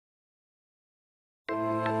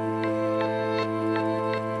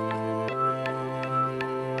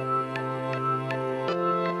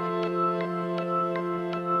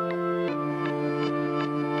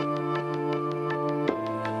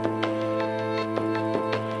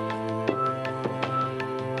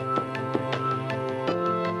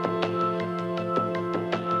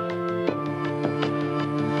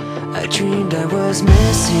dreamed I was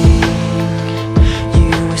missing.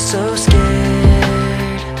 You were so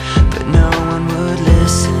scared, but no one would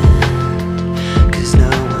listen, 'cause no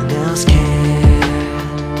one else cared.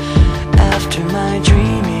 After my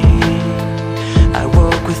dreaming, I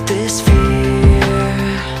woke with this fear.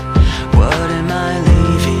 What am I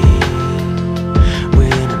leaving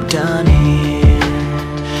when I'm done here?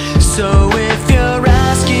 So if you're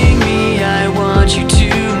asking me, I want you to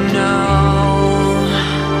know,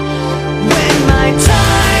 when my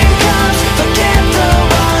time comes, forget the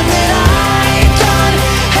wrong that I've done.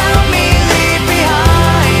 Help me leave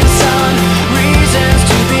behind some reasons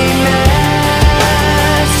to be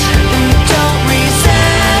missed. And don't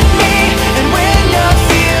resent me, and when you're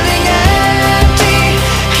feeling empty,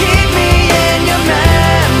 keep me in your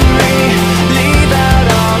memory. Leave out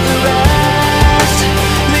all the rest,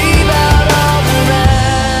 leave out all the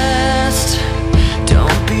rest.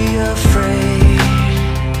 Don't be afraid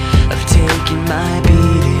of taking my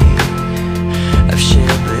beating, of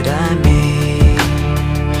shit that I made.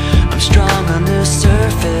 I'm strong on the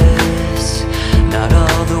surface, not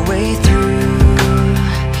all the way through.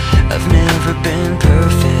 I've never been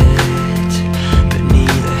perfect, but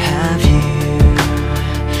neither have you.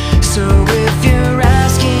 So if you're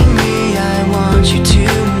asking me, I want you to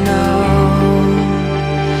know,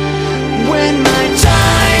 when my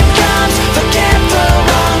time comes, forget the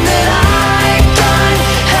wrong that I've done.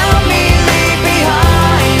 Help me leave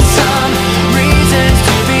behind some reasons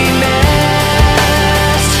to be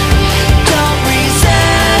missed. Don't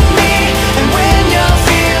resent me, and when you're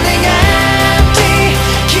feeling empty,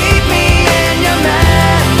 keep me in your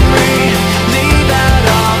memory. Leave out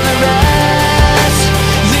all the rest,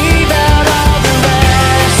 leave out all the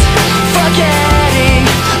rest. Forgetting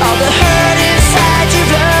all the hurt inside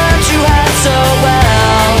you've learned you had so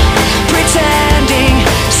well. Pretending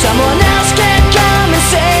someone else can come and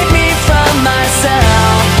save me from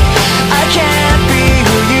myself. I can't be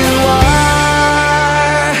who you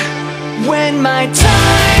are. When my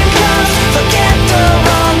time comes, forget the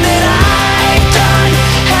wrong that I've done.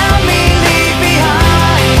 Help me leave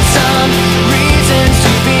behind some reasons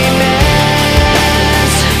to be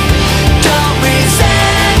missed. Don't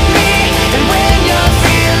resent me, and when you're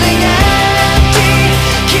feeling empty,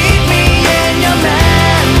 keep me in your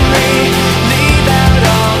memory. Leave out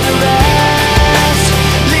all the rest,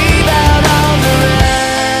 leave out all the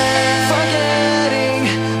rest. Forgetting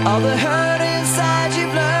all the hurt inside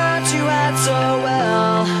you've learned you had so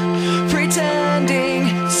well. Pretending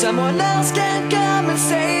someone else can come and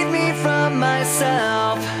save me from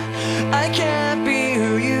myself. I can't be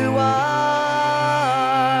who you are.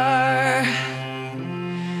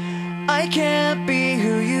 I can't be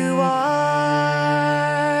who you are.